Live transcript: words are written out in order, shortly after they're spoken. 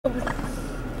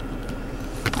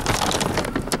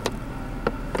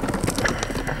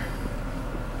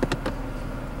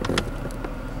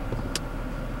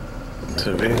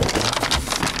To be.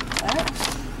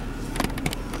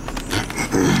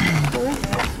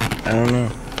 I don't know.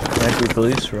 Might be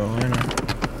police for all I know.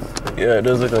 Yeah, it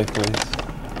does look like police.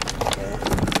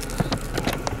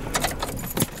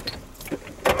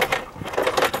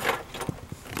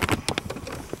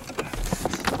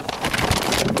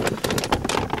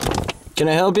 Can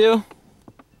I help you?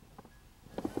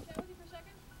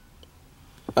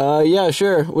 Yeah,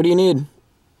 sure. What do you need?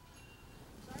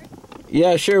 Sorry?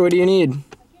 Yeah, sure. What do you need? I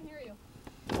can't hear you.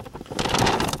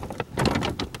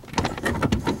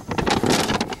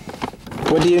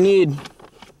 What do you need?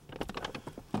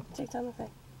 Take time with it.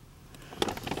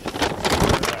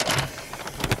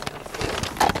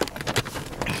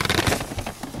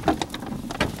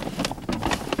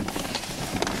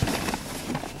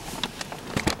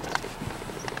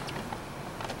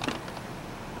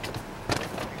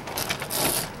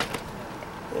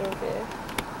 Okay.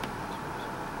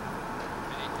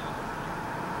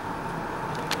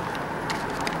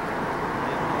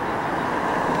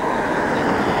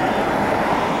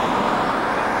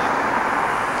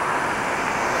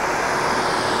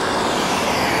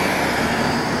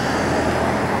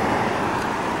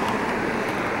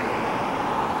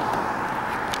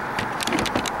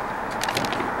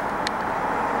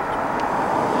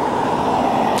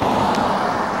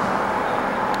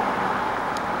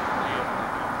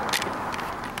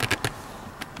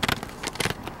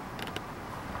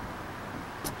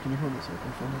 Can you hold this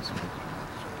open for me?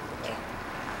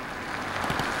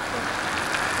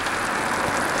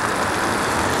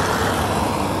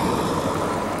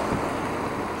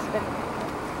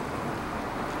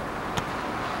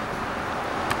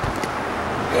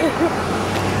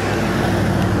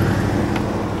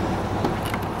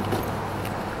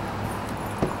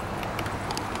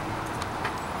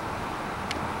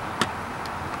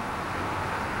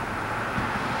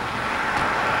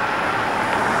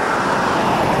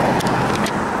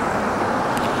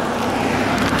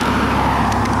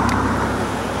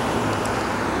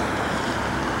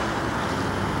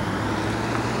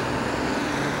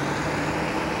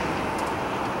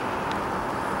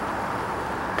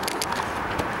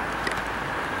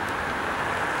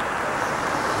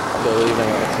 They're leaving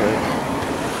outside.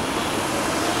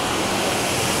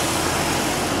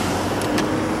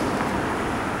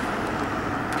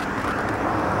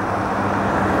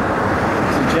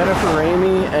 So Jennifer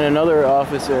Raime and another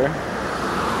officer.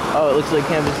 Oh, it looks like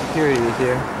campus security is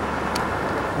here.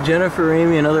 Jennifer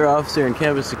Raime, another officer in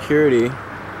campus security,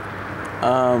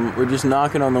 were just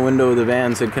knocking on the window of the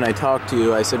van, said, "Can I talk to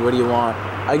you?" I said, "What do you want?"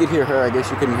 I could hear her, I guess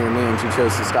she couldn't hear me, and she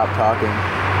chose to stop talking.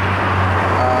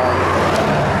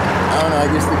 I don't know, I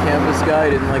guess the campus guy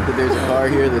didn't like that there's a car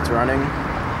here that's running.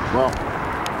 Well,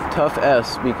 tough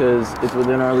S, because it's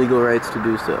within our legal rights to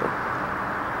do so.